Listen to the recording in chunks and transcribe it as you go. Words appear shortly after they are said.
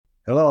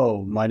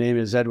Hello, my name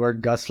is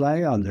Edouard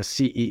Gosselin. I'm the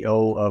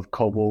CEO of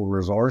Kobo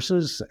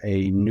Resources,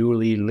 a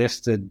newly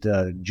listed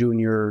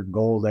junior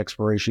gold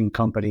exploration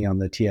company on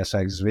the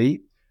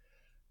TSX-V.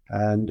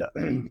 And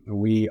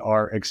we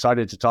are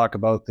excited to talk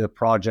about the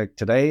project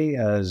today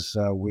as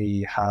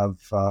we have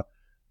a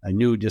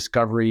new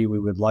discovery we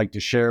would like to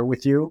share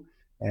with you.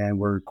 And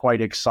we're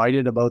quite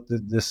excited about the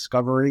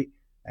discovery.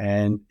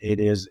 And it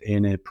is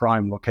in a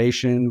prime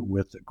location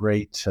with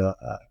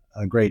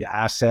a great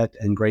asset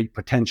and great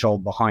potential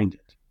behind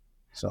it.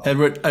 So,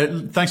 Edward,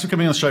 thanks for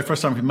coming on the show.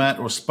 First time we've met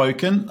or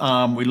spoken.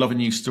 We love a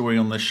new story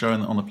on this show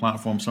and on the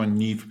platform, something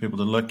new for people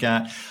to look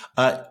at.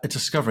 A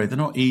discovery, they're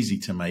not easy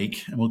to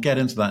make, and we'll get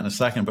into that in a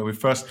second. But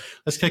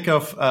let's kick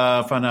off,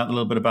 find out a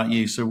little bit about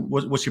you. So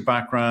what's your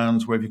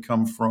background? Where have you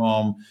come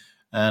from?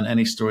 And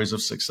any stories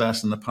of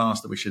success in the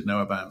past that we should know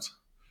about?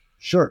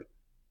 sure.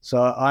 So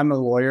I'm a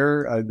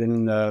lawyer. I've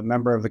been a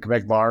member of the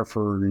Quebec Bar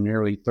for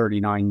nearly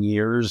 39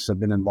 years. I've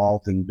been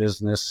involved in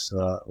business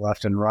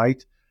left and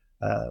right.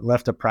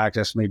 Left the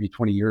practice maybe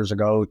 20 years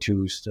ago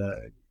to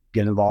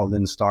get involved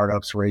in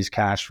startups, raise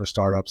cash for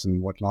startups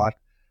and whatnot.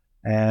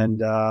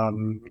 And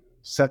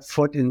set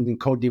foot in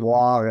Cote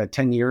d'Ivoire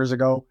 10 years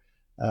ago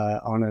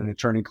on an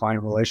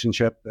attorney-client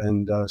relationship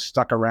and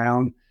stuck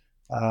around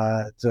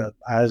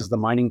as the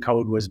mining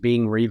code was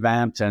being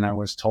revamped. And I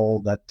was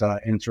told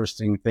that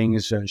interesting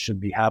things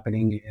should be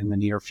happening in the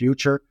near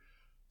future.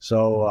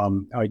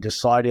 So I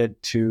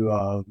decided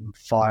to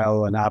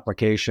file an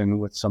application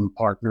with some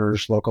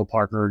partners, local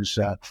partners,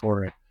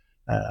 for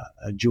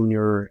a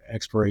junior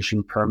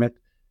exploration permit.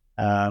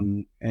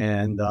 And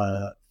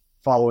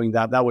following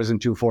that, that was in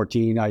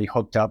 2014, I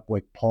hooked up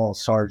with Paul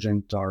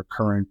Sargent, our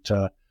current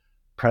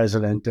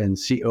president and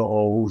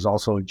COO, who's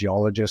also a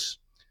geologist.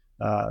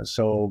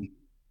 So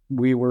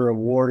we were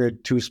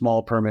awarded two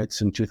small permits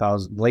in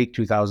late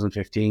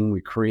 2015.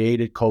 We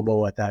created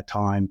Kobo at that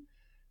time.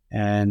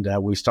 And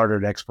we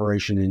started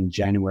exploration in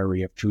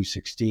January of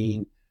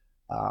 2016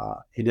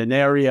 in an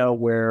area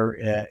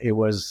where it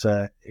was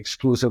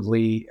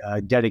exclusively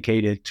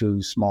dedicated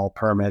to small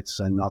permits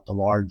and not the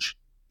large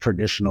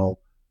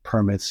traditional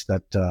permits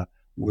that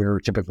we're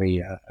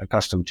typically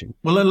accustomed to.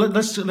 Well,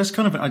 let's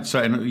kind of. I'd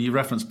say you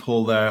referenced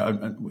Paul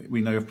there.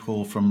 We know of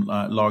Paul from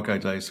Largo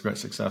days, great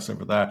success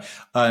over there.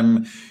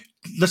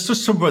 Let's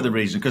just talk about the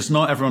region because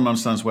not everyone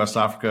understands West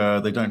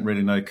Africa. They don't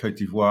really know Cote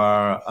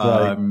d'Ivoire.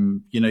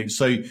 Right.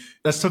 So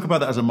let's talk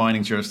about that as a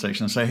mining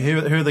jurisdiction. So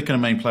who are the kind of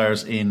main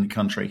players in the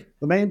country?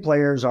 The main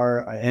players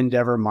are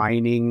Endeavour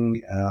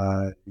Mining.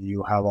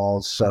 You have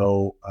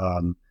also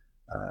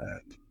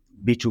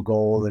B2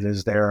 Gold that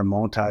is there,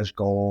 Montage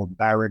Gold,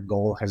 Barrick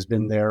Gold has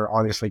been there.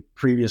 Obviously,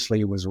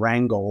 previously it was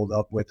Randgold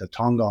up with the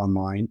Tongon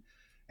mine.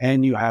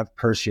 And you have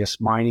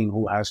Perseus Mining,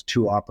 who has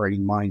two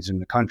operating mines in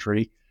the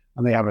country,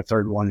 and they have a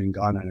third one in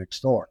Ghana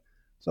next door.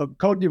 So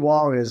Cote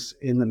d'Ivoire is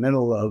in the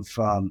middle of,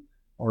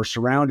 or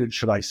surrounded,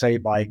 should I say,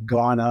 by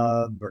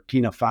Ghana,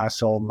 Burkina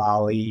Faso,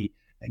 Mali,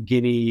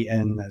 Guinea,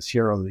 and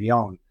Sierra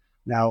Leone.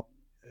 Now,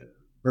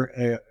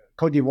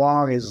 Cote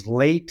d'Ivoire is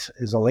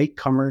a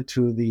latecomer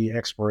to the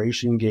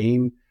exploration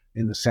game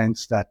in the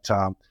sense that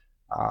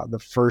the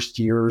first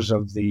years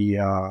of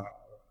the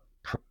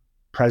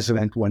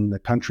president, when the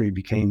country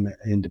became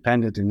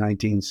independent in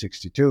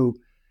 1962,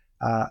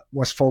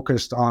 was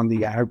focused on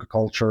the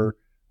agriculture,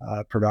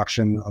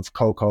 production of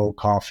cocoa,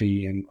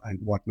 coffee, and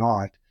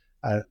whatnot.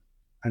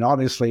 And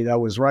obviously that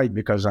was right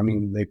because, I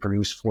mean, they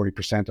produce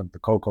 40% of the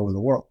cocoa in the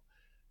world.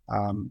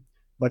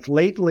 But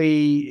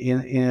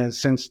lately,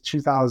 since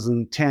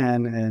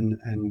 2010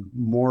 and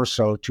more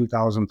so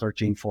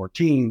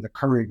 2013-14, the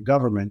current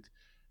government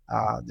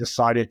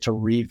decided to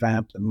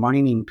revamp the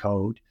mining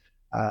code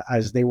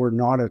as they were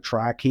not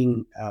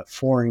attracting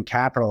foreign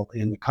capital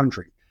in the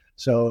country.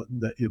 So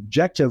the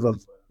objective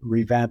of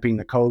revamping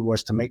the code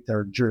was to make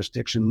their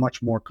jurisdiction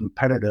much more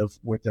competitive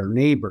with their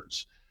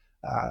neighbors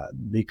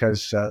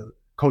because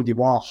Cote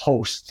d'Ivoire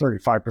hosts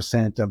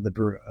 35% of the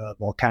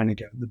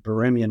the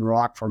Birimian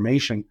rock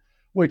formation,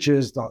 which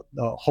is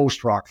the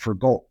host rock for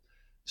gold.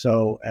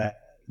 So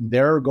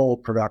their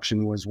gold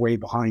production was way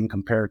behind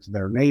compared to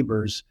their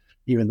neighbors,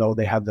 even though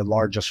they have the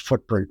largest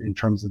footprint in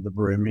terms of the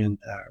Birimian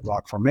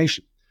rock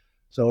formation.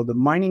 So the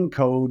mining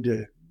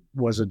code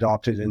was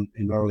adopted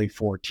in early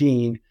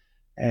 14.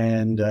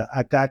 And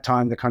at that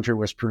time, the country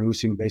was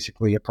producing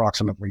basically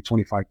approximately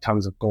 25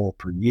 tons of gold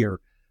per year.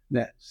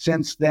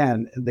 Since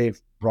then,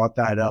 they've brought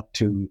that up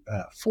to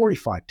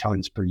 45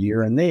 tons per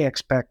year, and they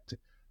expect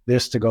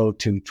this to go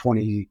to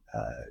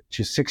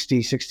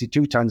 60,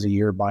 62 tons a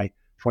year by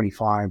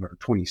 25 or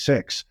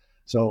 26.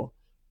 So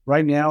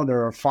right now,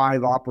 there are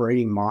 5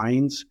 operating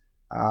mines,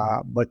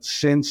 but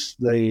since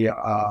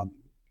the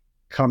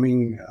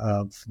coming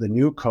of the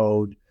new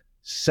code,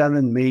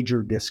 7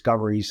 major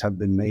discoveries have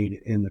been made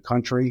in the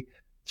country.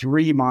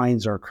 3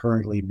 mines are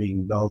currently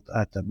being built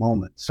at the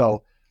moment.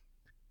 So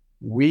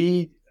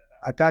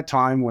at that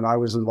time when I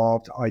was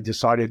involved, I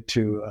decided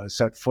to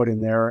set foot in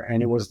there,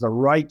 and it was the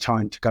right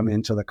time to come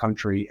into the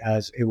country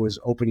as it was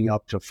opening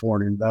up to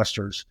foreign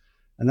investors.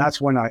 And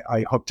that's when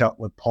I hooked up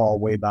with Paul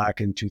way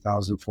back in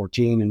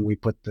 2014, and we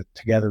put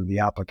together the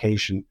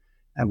application,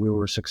 and we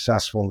were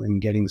successful in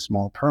getting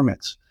small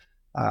permits.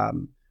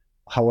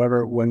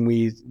 However, when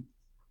we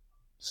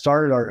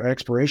started our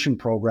exploration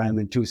program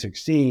in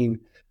 2016,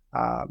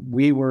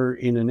 we were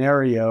in an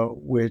area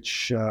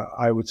which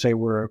I would say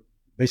were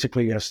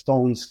basically a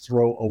stone's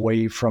throw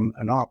away from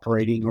an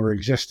operating or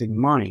existing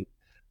mine.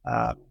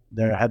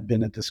 There had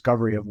been a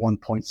discovery of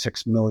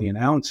 1.6 million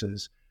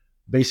ounces,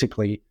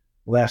 basically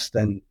less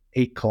than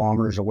 8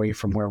 kilometers away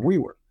from where we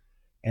were.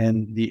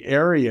 And the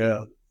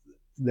area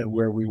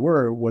where we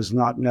were was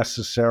not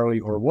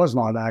necessarily, or was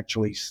not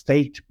actually,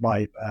 staked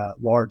by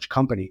large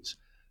companies.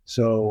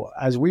 So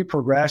as we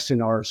progressed in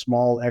our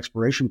small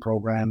exploration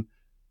program,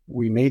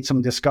 we made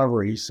some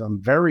discoveries, some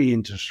very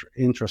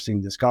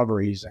interesting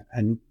discoveries,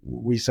 and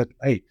we said,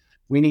 hey,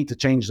 we need to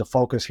change the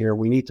focus here.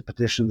 We need to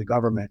petition the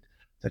government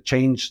to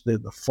change the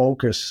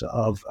focus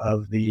of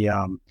the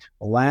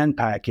land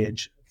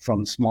package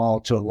from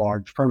small to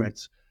large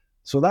permits.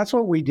 So that's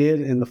what we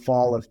did in the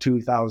fall of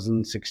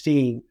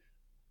 2016,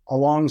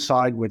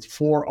 alongside with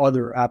 4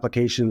 other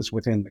applications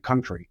within the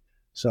country.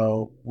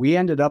 So we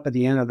ended up at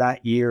the end of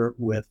that year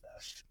with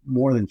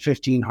more than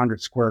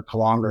 1,500 square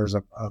kilometers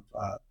of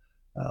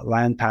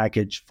land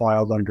package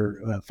filed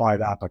under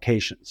 5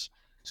 applications.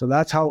 So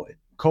that's how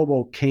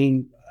Kobo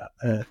came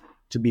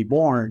to be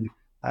born,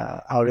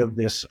 out of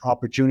this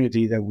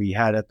opportunity that we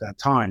had at that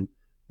time.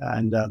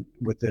 And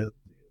with the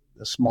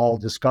small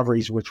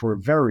discoveries, which were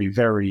very,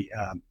 very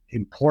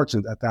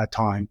important at that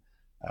time,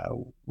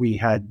 we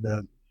had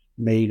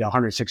made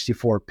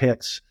 164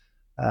 pits,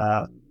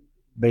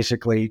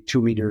 basically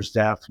 2 meters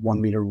depth,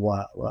 1 meter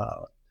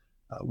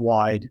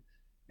wide.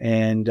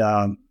 And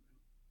out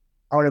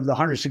of the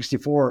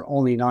 164,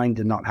 only 9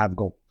 did not have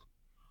gold.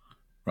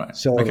 Right.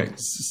 So, okay.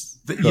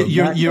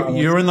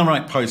 You're in the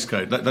right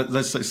postcode.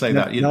 Let's say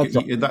that.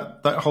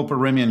 That whole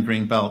Perimian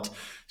green belt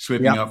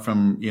sweeping up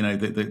from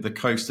the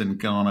coast in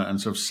Ghana and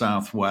sort of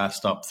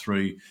southwest up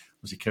through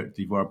Cote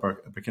d'Ivoire,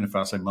 Burkina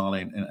Faso,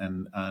 Mali,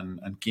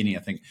 and Guinea. I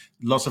think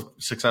lots of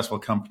successful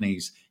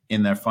companies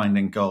in there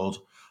finding gold.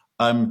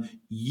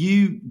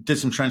 You did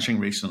some trenching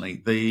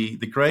recently. The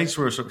grades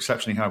were sort of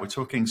exceptionally high. We're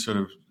talking sort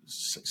of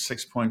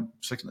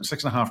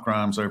 6.5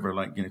 grams over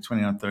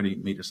 29, 30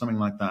 meters, something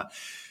like that.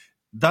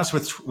 That's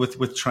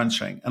with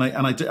trenching, and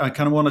I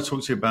kind of want to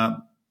talk to you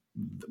about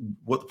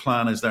what the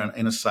plan is there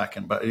in a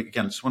second. But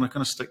again, I just want to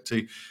kind of stick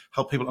to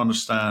help people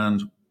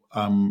understand,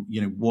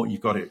 what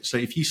you've got here. So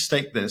if you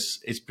stake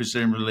this, it's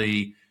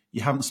presumably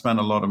you haven't spent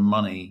a lot of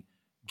money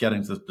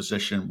getting to the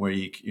position where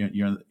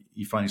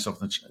you find yourself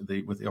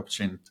with the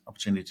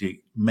opportunity to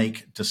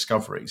make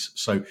discoveries.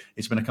 So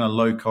it's been a kind of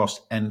low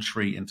cost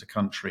entry into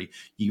country.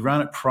 You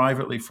ran it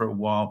privately for a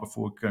while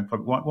before going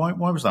public. Why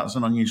was that? It's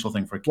an unusual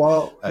thing for a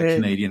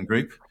Canadian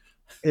group.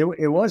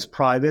 It was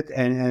private,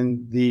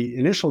 and the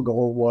initial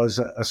goal was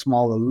a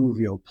small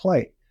alluvial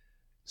play.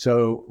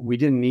 So we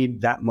didn't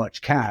need that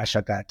much cash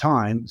at that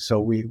time. So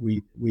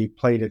we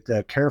played it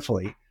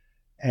carefully.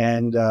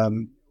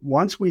 And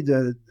once we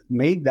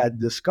made that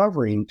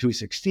discovery in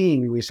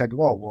 2016, we said,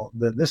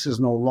 this is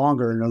no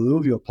longer an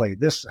alluvial play.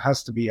 This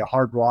has to be a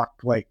hard rock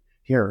play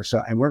here.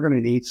 So, and we're going to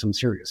need some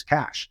serious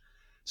cash.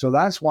 So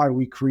that's why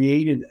we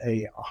created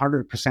a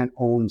 100%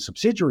 owned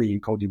subsidiary in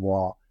Cote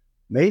d'Ivoire,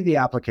 made the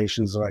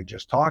applications that I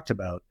just talked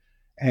about,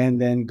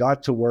 and then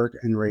got to work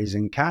in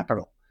raising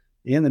capital.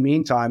 In the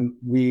meantime,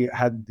 we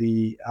had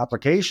the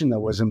application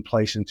that was in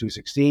place in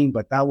 2016,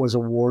 but that was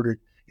awarded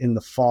in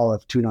the fall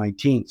of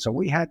 2019. So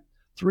we had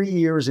 3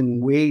 years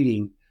in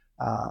waiting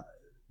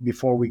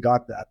before we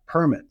got that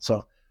permit.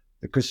 So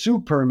the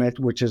Kossou permit,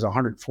 which is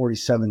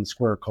 147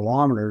 square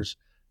kilometers,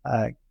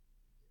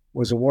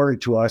 was awarded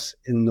to us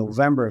in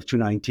November of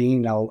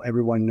 2019. Now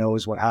everyone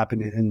knows what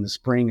happened in the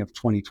spring of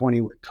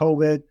 2020 with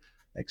COVID,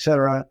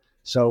 etc.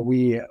 So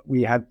we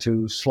had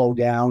to slow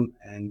down,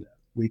 and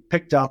we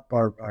picked up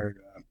our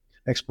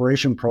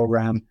exploration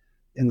program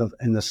in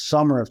the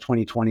summer of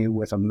 2020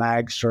 with a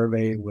mag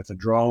survey with a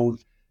drone,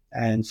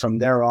 and from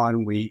there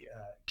on we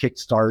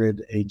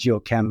kick-started a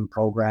geochem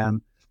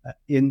program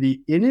in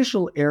the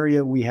initial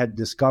area we had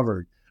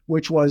discovered,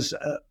 which was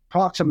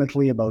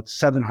approximately about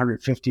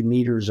 750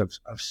 meters of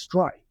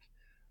strike.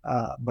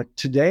 But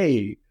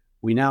today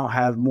we now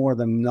have more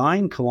than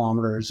 9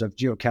 kilometers of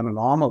geochem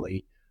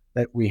anomaly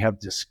that we have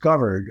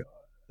discovered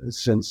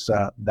since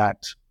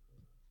that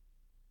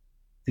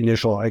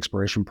initial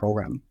exploration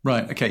program.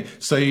 Right. Okay.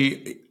 So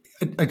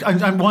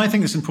why I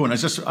think it's important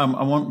is just I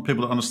want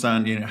people to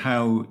understand,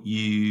 how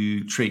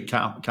you treat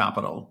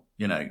capital.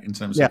 In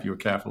terms of you're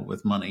careful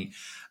with money,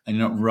 and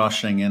you're not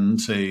rushing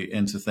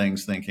into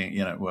things thinking,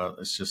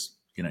 it's just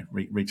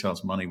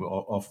retail's money,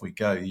 off we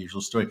go. The usual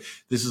story.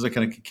 This is a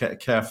kind of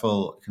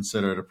careful,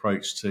 considered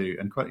approach to,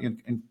 and quite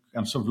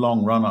and sort of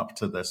long run up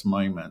to this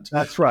moment.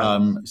 That's right.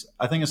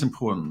 I think it's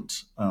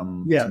important.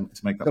 To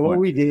make that so point. What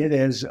we did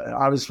is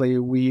obviously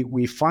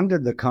we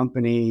funded the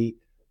company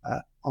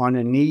on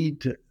a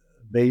need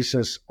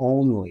basis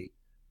only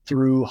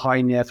through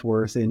high net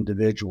worth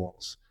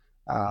individuals.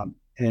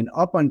 And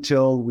up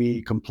until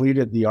we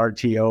completed the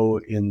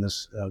RTO in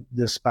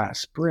this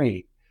past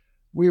spring,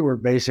 we were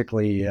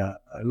basically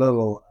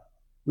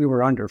we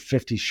were under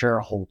 50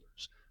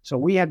 shareholders. So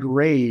we had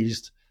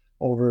raised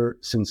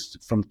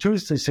from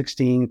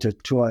 2016 to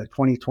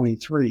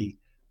 2023,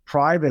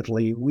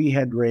 privately, we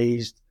had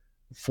raised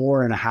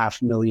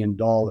 $4.5 million.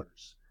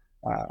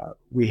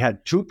 We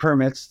had 2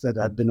 permits that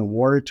had been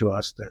awarded to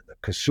us, the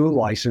Kossou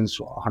license,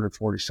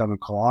 147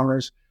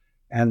 kilometers,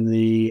 and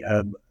the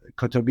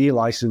Cote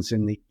license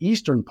in the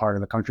eastern part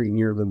of the country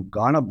near the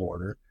Ghana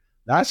border.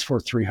 That's for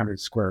 300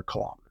 square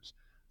kilometers.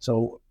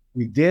 So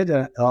we did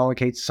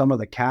allocate some of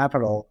the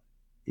capital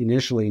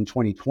initially in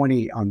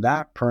 2020 on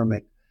that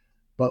permit,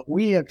 but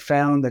we had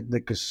found that the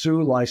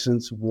Kossou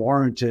license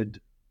warranted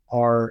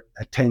our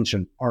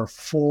attention, our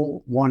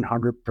full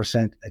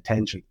 100%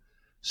 attention.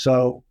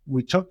 So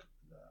we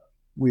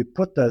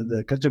put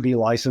the Cote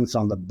license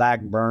on the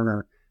back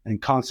burner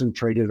and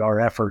concentrated our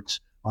efforts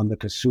on the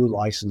Kossou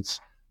license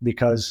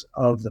because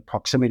of the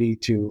proximity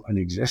to an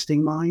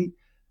existing mine.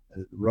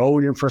 The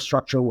road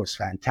infrastructure was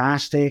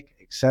fantastic,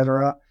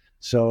 etc.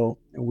 So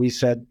we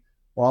said,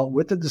 well,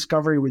 with the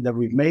discovery that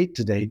we've made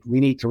to date, we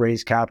need to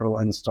raise capital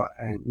and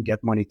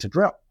get money to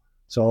drill.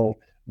 So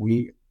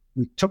we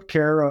took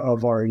care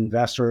of our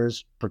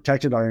investors,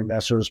 protected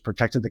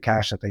the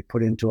cash that they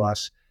put into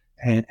us,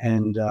 and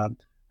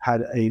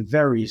had a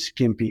very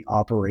skimpy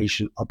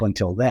operation up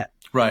until then.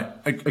 Right.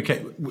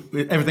 Okay.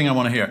 Everything I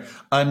want to hear.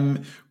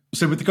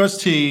 So with regards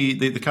to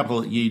the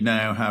capital that you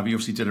now have, you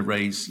obviously did a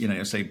raise,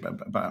 say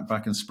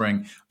back in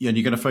spring, and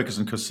you're going to focus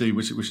on Kossou,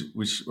 which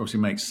obviously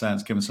makes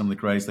sense given some of the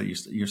grades that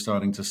you're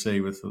starting to see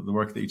with the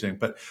work that you're doing.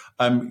 But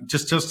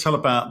just tell us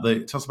about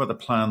the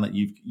plan that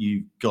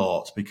you've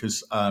got,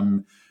 because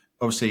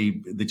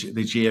obviously the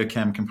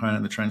geochem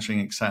component, the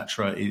trenching,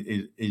 etc.,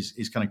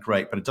 is kind of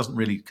great, but it doesn't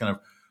really kind of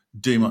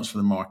do much for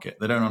the market.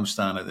 They don't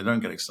understand it. They don't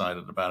get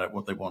excited about it.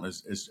 What they want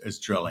is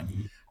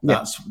drilling.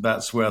 Yeah.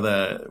 That's where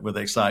the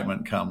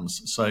excitement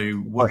comes. So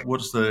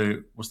what's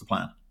the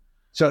plan?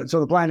 So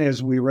the plan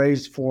is we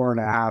raised a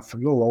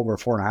little over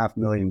 $4.5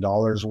 million.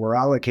 We're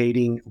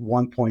allocating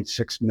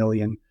 $1.6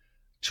 million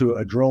to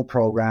a drill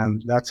program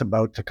that's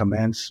about to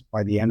commence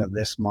by the end of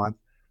this month.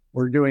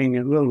 We're doing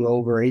a little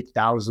over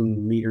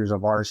 8,000 meters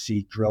of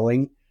RC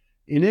drilling.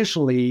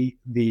 Initially,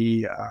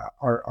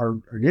 our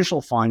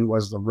initial find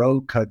was the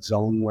road cut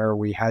zone, where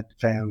we had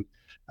found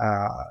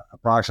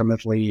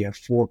approximately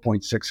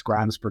 4.6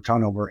 grams per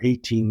ton over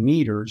 18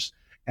 meters,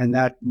 and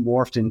that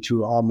morphed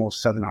into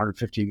almost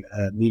 750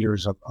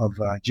 meters of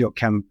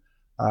geochem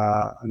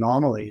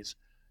anomalies.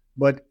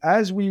 But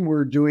as we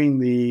were doing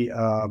the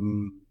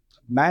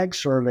mag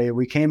survey,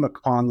 we came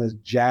upon the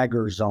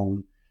Jagger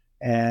zone,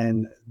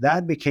 and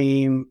that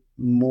became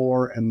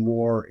more and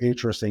more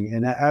interesting.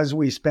 And as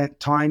we spent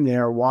time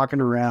there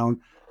walking around,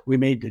 we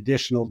made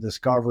additional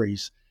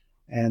discoveries.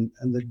 And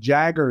the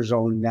Jagger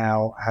zone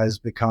now has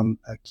become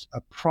a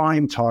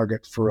prime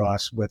target for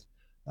us, with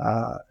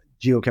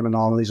geochem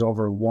anomalies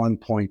over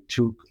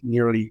 1.2,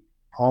 nearly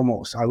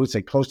almost, I would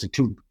say close to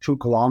 2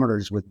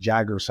 kilometers, with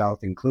Jagger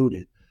South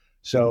included.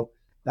 So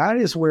that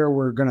is where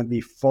we're going to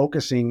be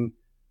focusing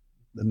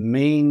the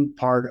main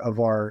part of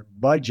our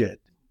budget.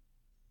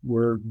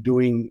 We're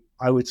doing,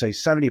 I would say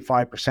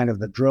 75% of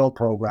the drill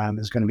program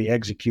is going to be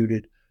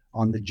executed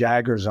on the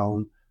Jagger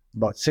zone,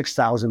 about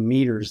 6,000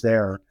 meters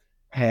there.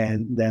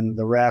 And then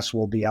the rest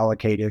will be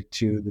allocated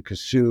to the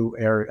Kossou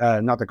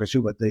area, not the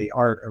Kossou, but the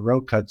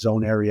road cut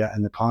zone area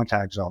and the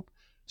contact zone.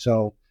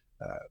 So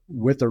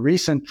with the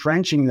recent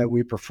trenching that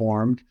we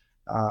performed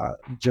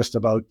just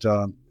about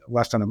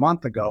less than a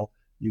month ago,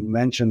 you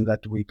mentioned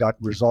that we got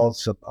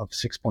results of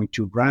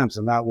 6.2 grams,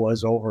 and that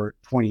was over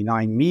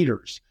 29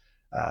 meters.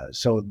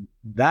 So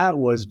that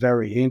was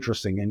very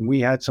interesting. And we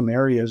had some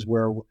areas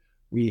where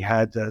we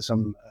had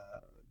some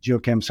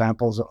geochem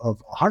samples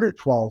of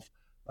 112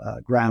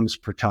 grams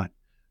per ton.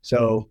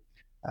 So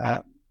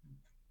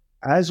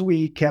as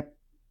we kept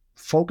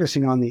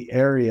focusing on the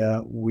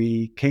area,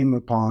 we came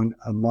upon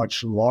a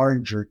much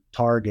larger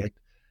target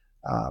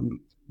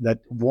that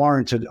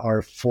warranted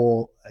our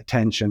full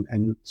attention.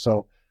 And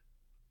so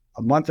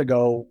a month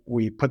ago,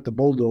 we put the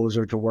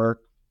bulldozer to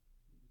work,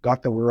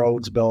 got the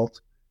roads built,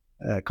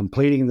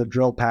 completing the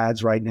drill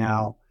pads right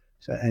now,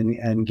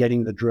 and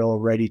getting the drill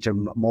ready to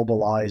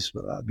mobilize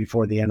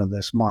before the end of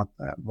this month.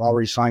 We've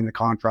already signed the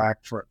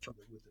contract with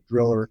the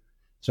driller,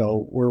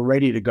 so we're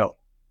ready to go,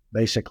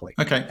 basically.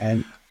 Okay.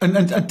 And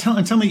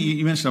tell me,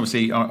 you mentioned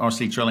obviously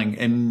RC drilling,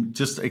 and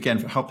just again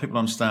help people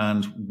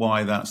understand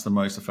why that's the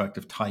most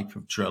effective type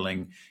of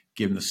drilling,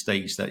 given the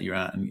stage that you're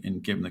at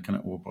and given the kind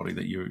of ore body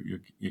that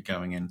you're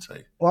going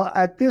into. Well,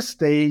 at this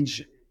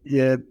stage,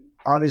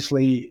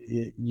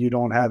 obviously you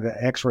don't have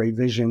X-ray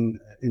vision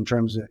in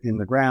terms of in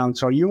the ground,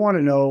 so you want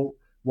to know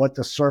what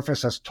the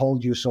surface has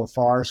told you so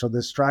far. So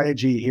the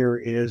strategy here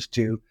is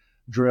to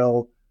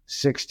drill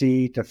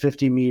 60 to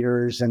 50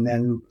 meters and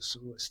then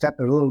step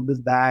a little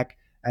bit back,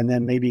 and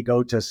then maybe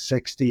go to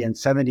 60 and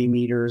 70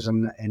 meters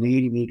and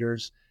 80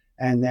 meters.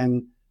 And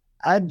then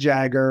At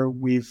Jagger,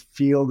 we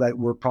feel that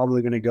we're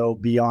probably going to go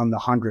beyond the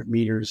 100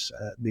 meters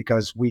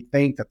because we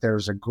think that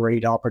there's a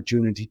great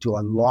opportunity to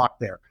unlock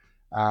there.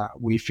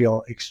 We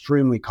feel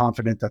extremely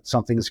confident that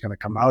something is going to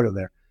come out of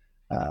there.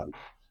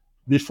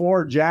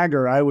 Before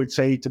Jagger, I would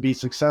say to be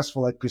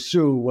successful at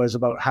Kossou was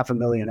about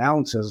 500,000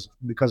 ounces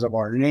because of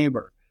our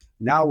neighbor.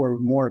 Now we're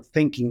more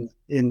thinking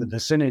in the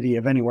vicinity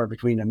of anywhere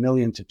between 1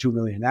 million to 2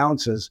 million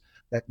ounces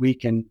that we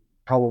can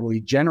probably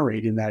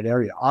generate in that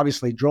area.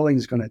 Obviously, drilling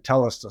is going to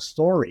tell us the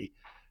story,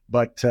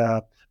 but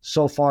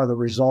so far the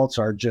results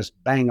are just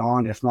bang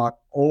on, if not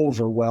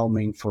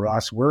overwhelming for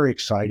us. We're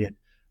excited.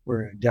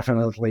 We're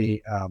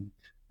definitely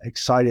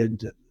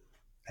excited,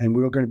 and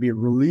we're going to be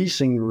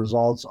releasing the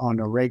results on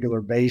a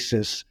regular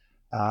basis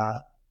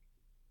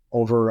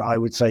over, I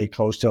would say,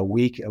 close to a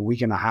week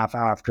and a half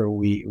after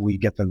we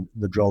get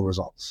the drill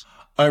results.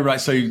 Oh,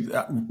 right. So,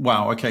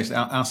 wow. Okay. So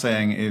our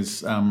saying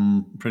is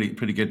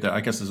pretty good there.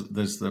 I guess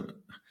there's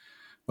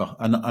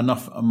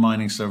enough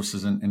mining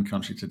services in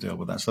country to deal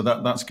with that. So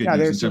that's good news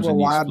there's in terms of several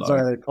news labs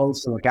flow.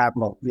 Close to the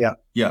capital. Yeah,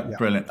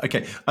 brilliant.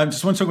 Okay, I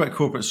just want to talk about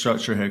corporate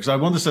structure here because I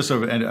want this to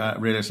sort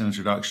of really as an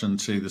introduction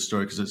to the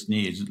story because it's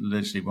new. It's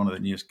literally one of the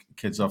newest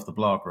kids off the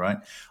block, right?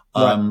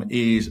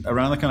 Is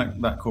around the kind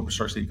of that corporate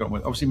structure that you've got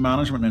with obviously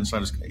management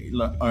insiders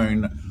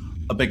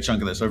own a big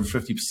chunk of this, over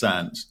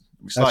 50%.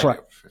 That's right.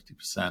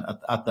 50%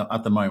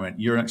 at the moment.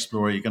 You're an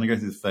explorer. You're going to go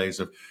through the phase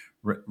of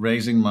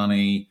raising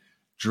money,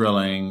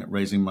 drilling,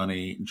 raising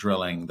money,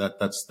 drilling.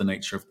 That's the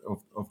nature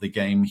of the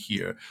game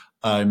here.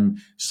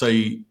 So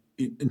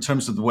in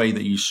terms of the way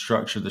that you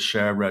structure the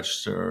share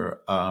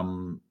register,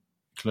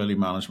 clearly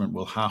management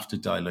will have to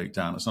dilute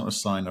down. It's not a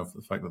sign of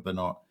the fact that they're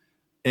not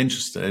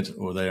interested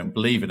or they don't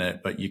believe in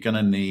it, but you're going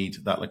to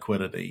need that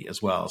liquidity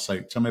as well.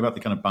 So tell me about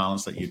the kind of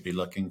balance that you'd be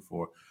looking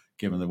for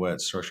given the way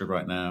it's structured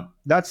right now.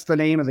 That's the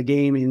name of the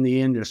game in the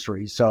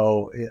industry.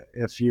 So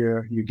if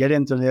you get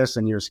into this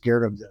and you're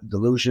scared of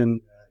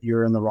dilution,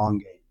 you're in the wrong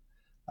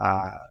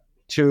game.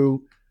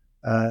 Two,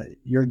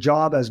 your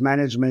job as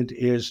management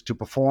is to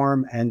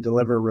perform and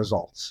deliver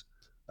results.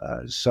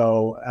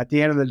 So at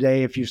the end of the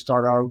day, if you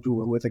start out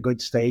with a good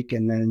stake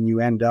and then you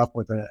end up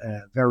with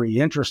a very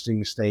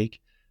interesting stake,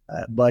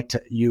 but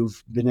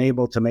you've been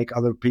able to make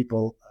other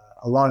people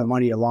a lot of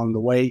money along the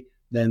way,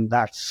 then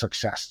that's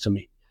success to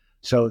me.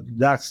 So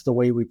that's the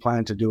way we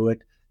plan to do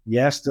it.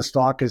 Yes, the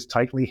stock is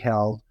tightly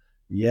held.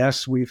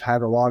 Yes, we've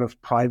had a lot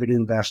of private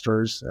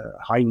investors,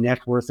 high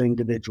net worth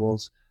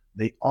individuals.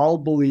 They all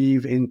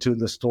believe into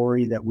the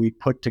story that we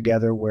put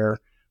together where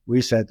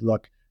we said,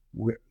 look,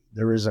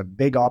 there is a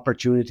big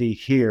opportunity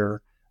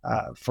here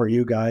for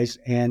you guys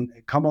and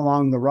come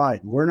along the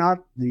ride. We're not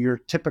your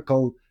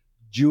typical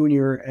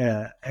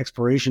junior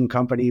exploration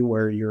company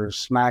where you're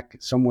smack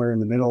somewhere in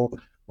the middle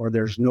or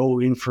there's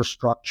no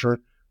infrastructure.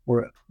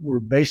 We're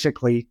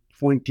basically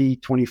 20,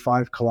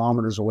 25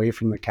 kilometers away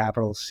from the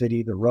capital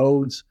city. The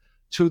roads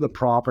to the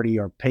property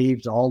are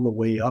paved all the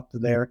way up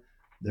there.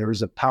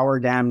 There's a power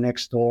dam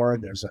next door.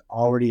 There's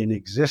already an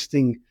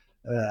existing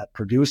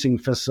producing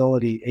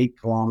facility 8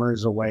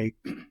 kilometers away.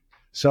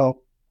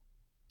 So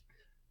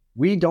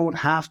we don't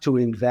have to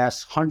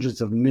invest hundreds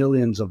of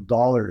millions of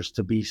dollars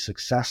to be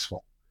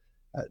successful.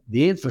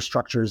 The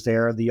infrastructure is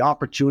there. The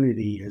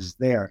opportunity is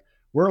there.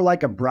 We're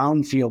like a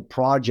brownfield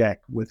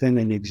project within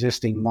an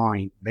existing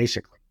mine,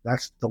 basically.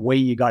 That's the way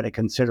you got to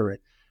consider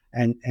it.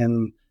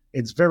 And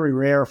it's very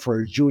rare for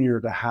a junior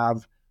to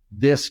have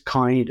this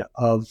kind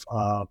of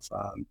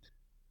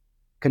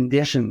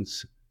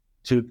conditions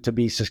to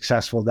be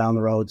successful down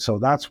the road. So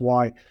that's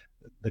why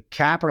the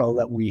capital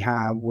that we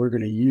have, we're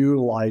going to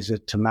utilize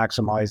it to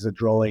maximize the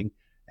drilling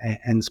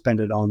and spend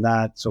it on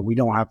that. So we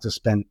don't have to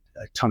spend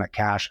a ton of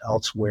cash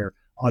elsewhere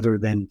other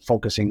than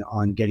focusing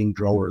on getting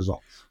drill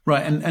results.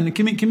 Right, and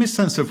give me a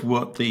sense of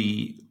what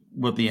the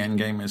end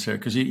game is here,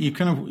 because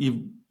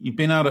you've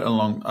been at it a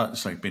long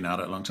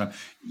time.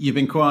 You've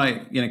been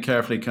quite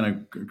carefully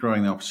kind of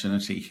growing the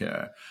opportunity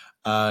here.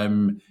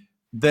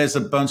 There's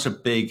a bunch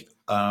of big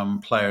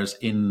players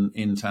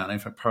in town. In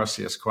fact,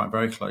 Perseus quite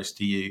very close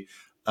to you,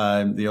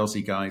 the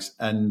Aussie guys,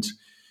 and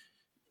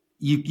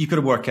you've got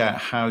to work out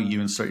how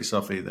you insert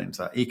yourself either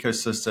into that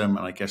ecosystem, and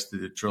I guess through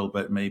the drill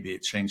bit, maybe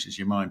it changes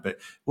your mind. But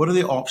what are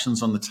the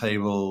options on the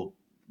table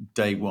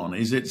day one?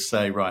 Is it to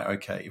say, right,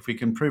 okay, if we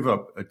can prove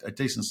up a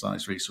decent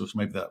sized resource,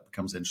 maybe that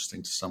becomes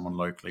interesting to someone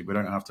locally. We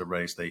don't have to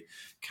raise the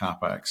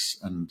capex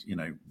and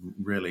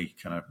really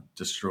kind of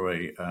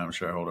destroy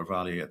shareholder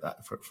value at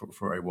that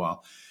for a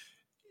while.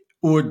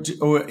 Or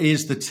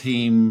is the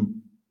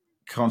team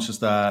conscious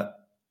that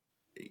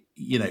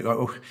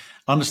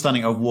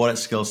understanding of what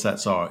its skill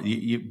sets are?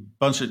 You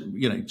bunch of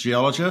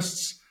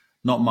geologists,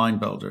 not mine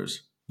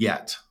builders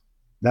yet.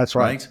 That's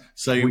right.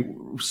 So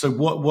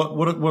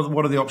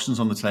what are the options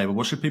on the table?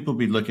 What should people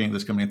be looking at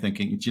this company and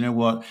thinking? Do you know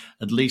what?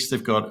 At least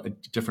they've got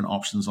different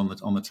options on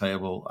the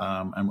table,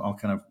 and I'll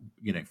kind of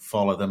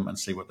follow them and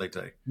see what they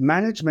do.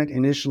 Management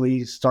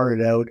initially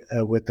started out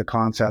with the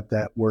concept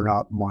that we're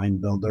not mine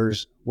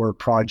builders, we're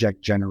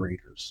project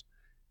generators.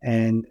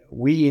 And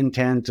we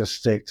intend to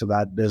stick to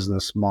that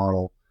business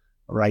model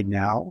right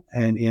now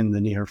and in the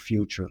near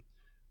future.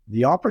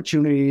 The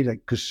opportunity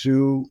that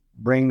Kossou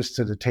brings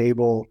to the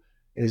table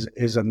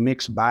is a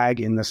mixed bag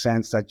in the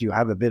sense that you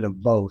have a bit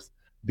of both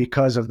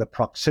because of the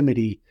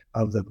proximity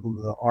of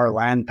our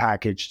land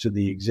package to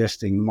the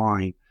existing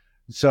mine.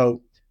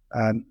 So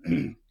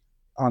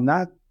on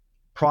that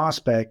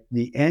prospect,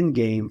 the end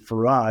game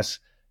for us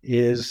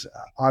is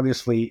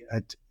obviously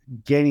at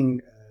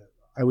getting,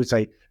 I would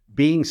say,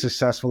 being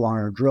successful on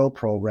our drill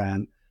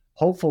program,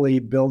 hopefully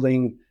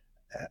building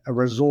a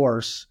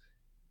resource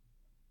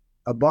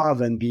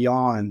above and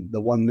beyond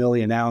the 1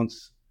 million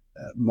ounce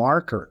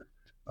marker.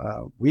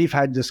 We've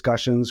had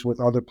discussions with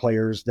other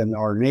players than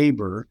our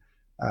neighbor.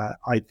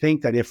 I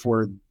think that if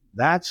we're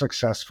that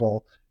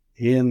successful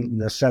in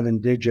the 7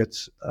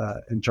 digits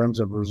in terms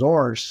of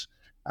resource,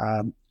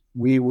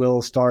 we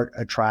will start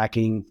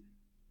attracting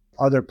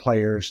other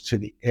players to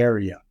the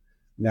area.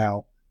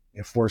 Now,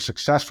 if we're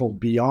successful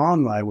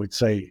beyond, I would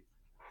say,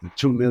 the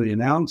 2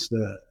 million ounce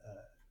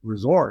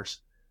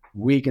resource,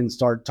 we can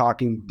start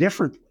talking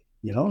differently,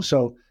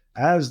 So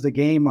as the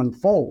game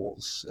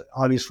unfolds,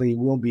 obviously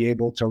we'll be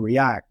able to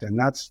react. And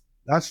that's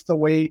the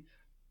way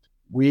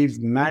we've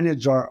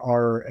managed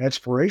our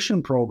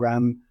exploration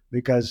program,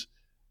 because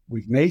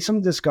we've made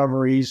some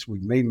discoveries,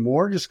 we've made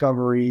more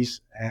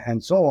discoveries,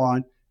 and so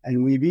on.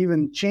 And we've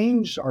even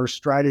changed our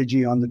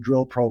strategy on the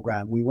drill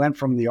program. We went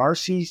from the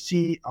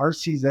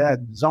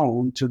RCZ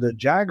zone to the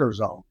Jagger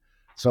zone.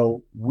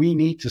 So we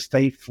need to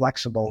stay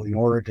flexible in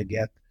order to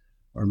get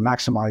or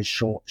maximize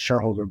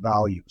shareholder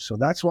value. So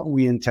that's what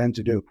we intend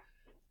to do.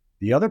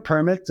 The other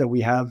permit that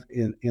we have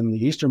in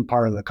the eastern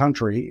part of the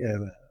country,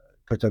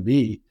 Cote,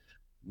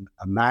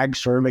 a MAG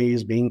survey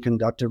is being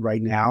conducted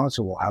right now,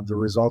 so we'll have the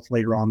results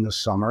later on this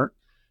summer.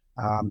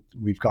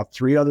 We've got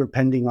 3 other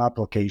pending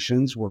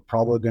applications. We're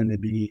probably going to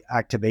be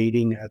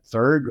activating a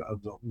third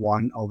of the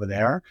one over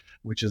there,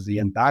 which is the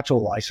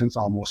Mbacho license,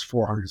 almost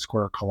 400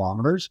 square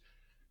kilometers.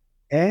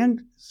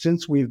 And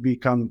since we've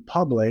become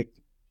public,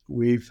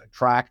 we've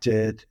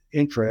attracted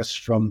interest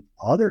from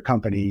other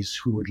companies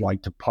who would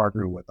like to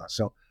partner with us.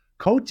 So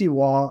Côte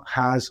d'Ivoire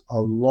has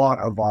a lot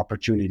of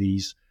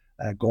opportunities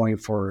going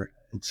for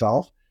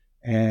itself,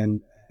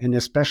 and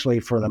especially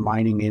for the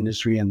mining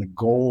industry and the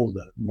gold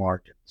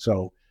market.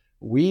 So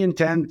we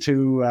intend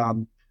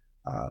to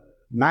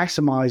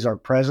maximize our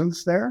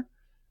presence there.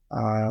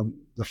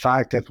 The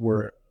fact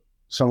that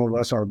some of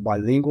us are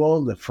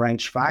bilingual, the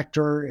French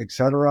factor,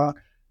 etc.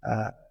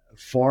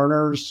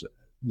 Foreigners,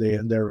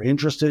 they're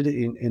interested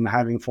in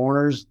having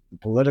foreigners. The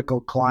political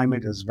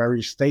climate is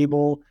very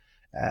stable.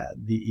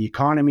 The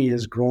economy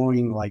is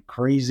growing like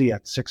crazy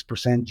at 6%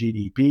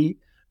 GDP,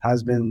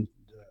 has been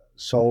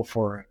so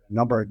for a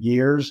number of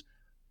years.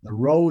 The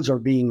roads are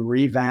being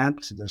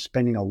revamped. They're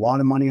spending a lot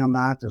of money on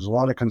that. There's a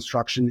lot of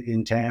construction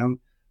in town.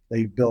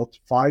 They've built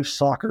 5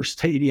 soccer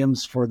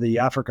stadiums for the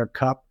Africa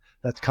Cup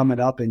that's coming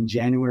up in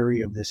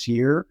January of this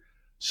year.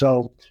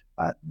 So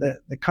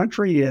the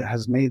country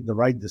has made the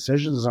right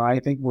decisions, and I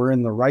think we're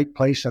in the right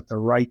place at the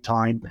right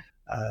time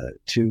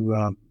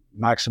to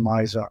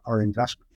maximize our investment.